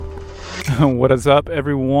What is up,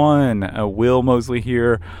 everyone? Will Mosley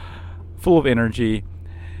here, full of energy.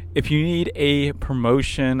 If you need a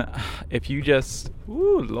promotion, if you just,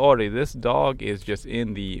 lordy, this dog is just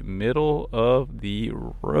in the middle of the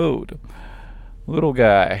road. Little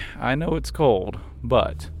guy, I know it's cold,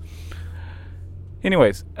 but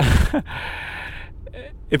anyways,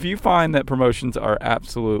 if you find that promotions are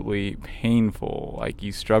absolutely painful, like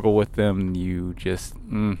you struggle with them, you just,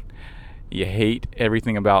 you hate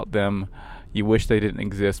everything about them, you wish they didn't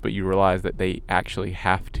exist, but you realize that they actually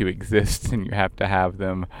have to exist and you have to have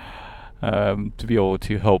them to be able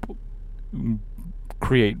to help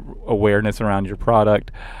create awareness around your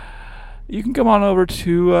product, you can come on over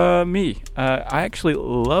to me. I actually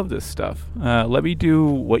love this stuff. Let me do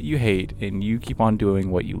what you hate and you keep on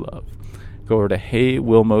doing what you love. Go over to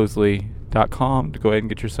heywillmosley.com to go ahead and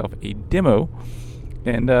get yourself a demo,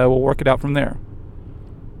 and we'll work it out from there.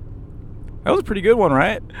 That was a pretty good one,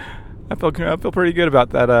 right? I feel pretty good about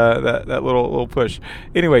that that little push.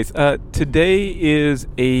 Anyways, today is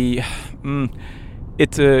it's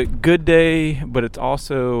a good day, but it's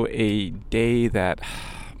also a day that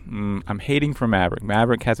I'm hating for Maverick.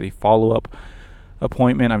 Maverick has a follow-up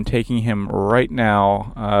appointment. I'm taking him right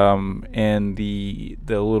now, and the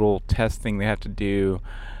little test thing they have to do.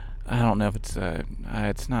 I don't know if it's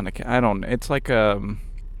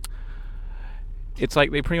it's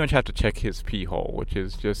like they pretty much have to check his pee hole, which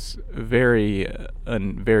is just very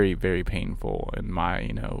very painful in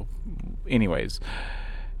my, anyways,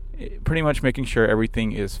 pretty much making sure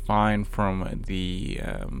everything is fine from the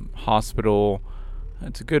hospital.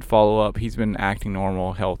 It's a good follow-up. He's been acting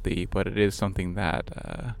normal, healthy, but it is something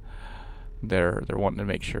that they're wanting to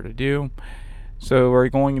make sure to do. So we're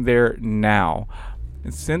going there now.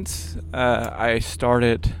 And since I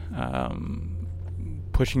started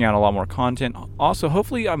pushing out a lot more content, also,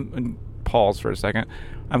 hopefully, pause for a second.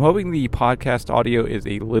 I'm hoping the podcast audio is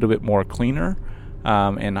a little bit more cleaner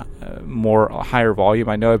and more higher volume.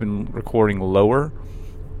 I know I've been recording lower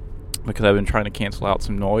because I've been trying to cancel out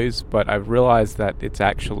some noise, but I've realized that it's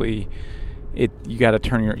actually you got to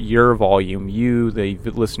turn your volume, the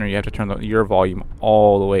listener, you have to turn your volume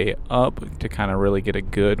all the way up to kind of really get a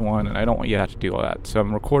good one, and I don't want you to have to do all that. So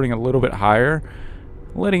I'm recording a little bit higher,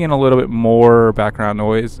 letting in a little bit more background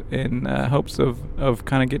noise in hopes of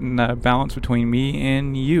kind of getting a balance between me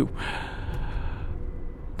and you.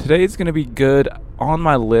 Today is going to be good. On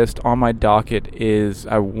my list, on my docket is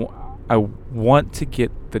I want to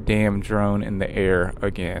get the damn drone in the air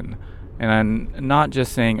again. And I'm not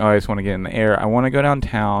just saying, I just want to get in the air. I want to go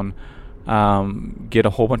downtown, get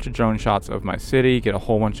a whole bunch of drone shots of my city, get a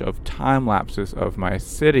whole bunch of time lapses of my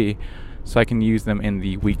city, so I can use them in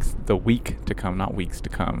the week to come, not weeks to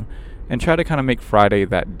come, and try to kind of make Friday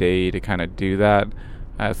that day to kind of do that,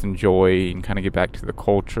 enjoy and kind of get back to the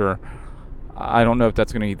culture. I don't know if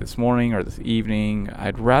that's going to be this morning or this evening.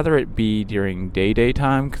 I'd rather it be during day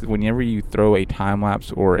time, because whenever you throw a time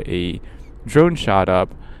lapse or a drone shot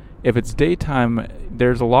up, if it's daytime,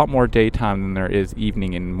 there's a lot more daytime than there is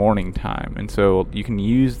evening and morning time, and so you can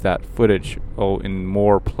use that footage in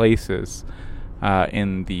more places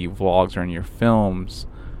in the vlogs or in your films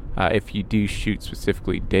if you do shoot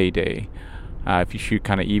specifically day. If you shoot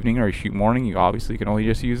kind of evening or you shoot morning, you obviously can only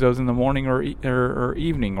just use those in the morning or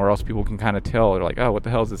evening, or else people can kind of tell. They're like, oh, what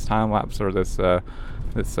the hell is this time lapse or this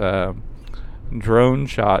drone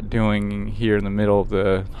shot doing here in the middle of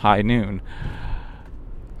the high noon?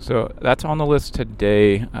 So that's on the list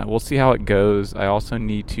today. We'll see how it goes. I also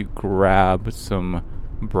need to grab some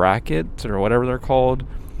brackets or whatever they're called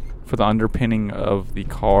for the underpinning of the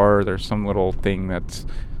car. There's some little thing that's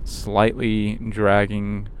slightly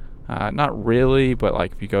dragging. Not really, but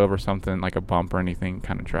like if you go over something like a bump or anything,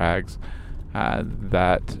 kind of drags.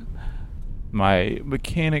 That my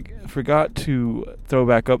mechanic forgot to throw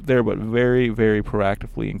back up there, but very, very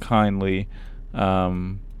proactively and kindly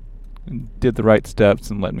did the right steps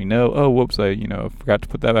and let me know, oh, whoops, I forgot to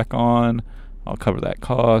put that back on. I'll cover that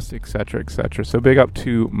cost, etc., etc. So big up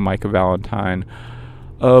to Micah Valentine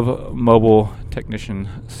of Mobile Technician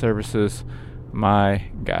Services, my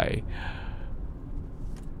guy.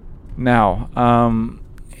 Now,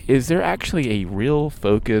 is there actually a real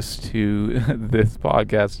focus to this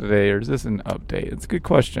podcast today, or is this an update? It's a good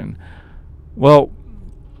question. Well,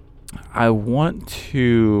 I want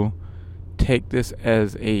to take this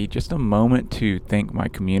as just a moment to thank my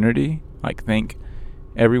community, thank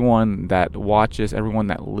everyone that watches, everyone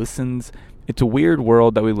that listens. It's a weird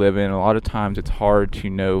world that we live in. A lot of times it's hard to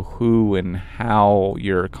know who and how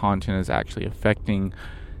your content is actually affecting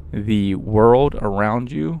the world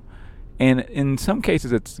around you. And in some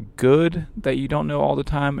cases, it's good that you don't know all the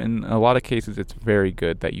time. In a lot of cases, it's very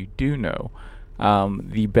good that you do know.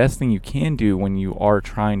 The best thing you can do when you are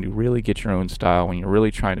trying to really get your own style, when you're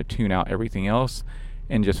really trying to tune out everything else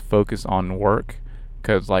and just focus on work,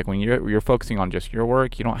 because like when you're focusing on just your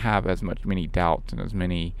work, you don't have as many doubts and as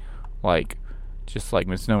many like just like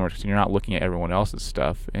misnomers, because you're not looking at everyone else's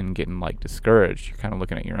stuff and getting like discouraged. You're kind of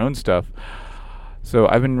looking at your own stuff. So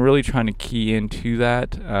I've been really trying to key into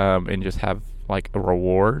that, and just have like a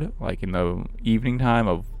reward, like in the evening time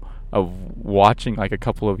of watching like a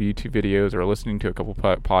couple of YouTube videos or listening to a couple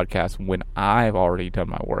podcasts when I've already done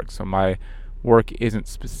my work. So my work isn't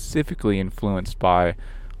specifically influenced by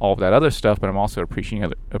all of that other stuff, but I'm also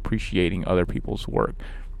appreciating other people's work.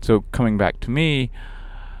 So coming back to me,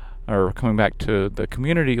 or coming back to the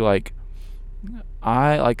community, like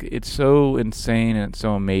it's so insane and it's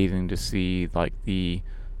so amazing to see like the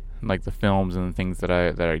films and the things that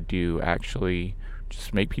I do actually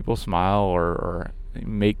just make people smile, or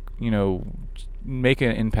make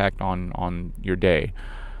an impact on your day.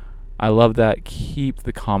 I love that. Keep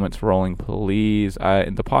the comments rolling, please.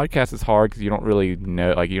 The podcast is hard because you don't really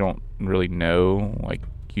know, like you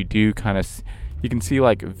do kind of, you can see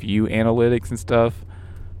like view analytics and stuff,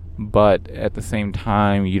 but at the same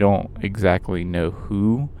time you don't exactly know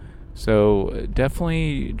who. So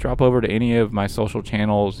definitely drop over to any of my social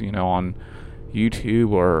channels, on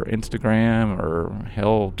YouTube or Instagram or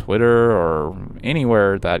hell Twitter or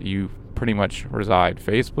anywhere that you pretty much reside,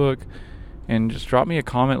 Facebook, and just drop me a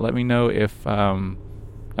comment. Let me know if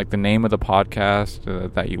like the name of the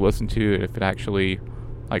podcast that you listen to, if it actually,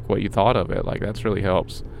 like, what you thought of it. Like, that's really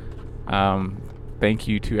helps. Thank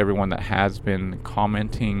you to everyone that has been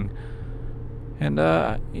commenting. And,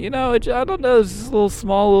 I don't know, it's just a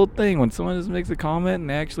small little thing. When someone just makes a comment and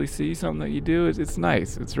they actually see something that you do, it's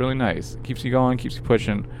nice. It's really nice. It keeps you going, keeps you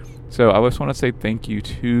pushing. So I just want to say thank you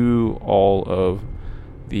to all of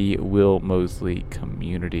the Will Mosley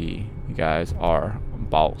community. You guys are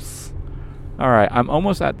boss. All right, I'm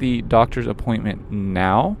almost at the doctor's appointment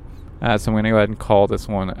now. So I'm going to go ahead and call this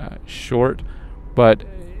one short. But,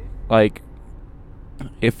 like,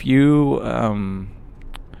 if you're the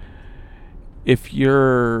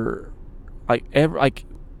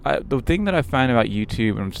thing that I find about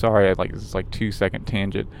YouTube, and I'm sorry, this is like 2-second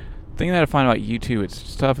tangent. The thing that I find about YouTube, it's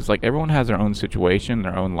stuff is like everyone has their own situation,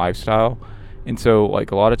 their own lifestyle, and so like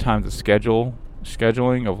a lot of times the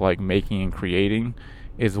scheduling of like making and creating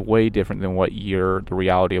is way different than the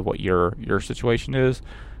reality of what your situation is.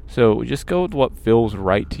 So just go with what feels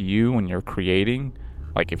right to you when you're creating.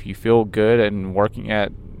 Like if you feel good and working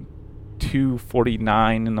at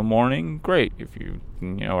 2:49 in the morning, great. If you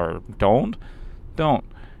or don't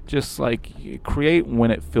just like create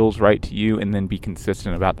when it feels right to you, and then be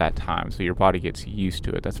consistent about that time so your body gets used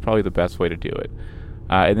to it. That's probably the best way to do it.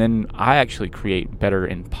 And then I actually create better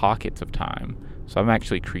in pockets of time, so I'm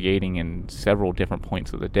actually creating in several different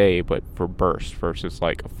points of the day, but for bursts versus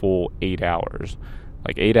like a full 8 hours.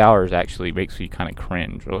 Like 8 hours actually makes me kind of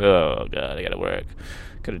cringe. Like, oh god, I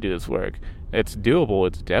gotta do this work. It's doable.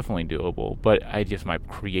 It's definitely doable. But my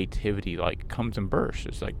creativity like comes in bursts.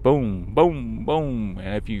 It's like boom, boom, boom.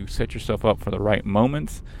 And if you set yourself up for the right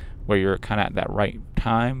moments where you're kind of at that right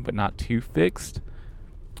time, but not too fixed,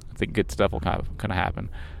 I think good stuff will kind of happen.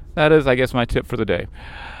 That is, I guess, my tip for the day.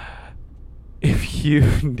 If you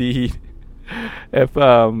need a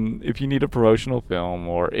promotional film,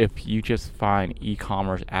 or if you just find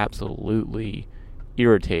e-commerce absolutely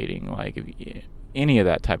irritating, like any of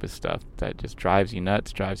that type of stuff that just drives you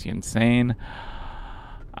nuts, drives you insane,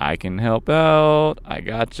 I can help out. I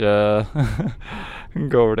gotcha.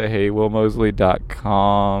 Go over to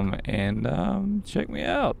heywillmosley.com and check me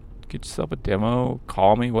out. Get yourself a demo.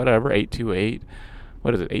 Call me, whatever. 828.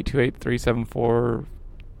 What is it?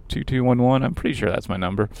 828-374-2211. I'm pretty sure that's my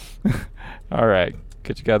number. All right.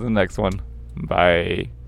 Catch you guys in the next one. Bye.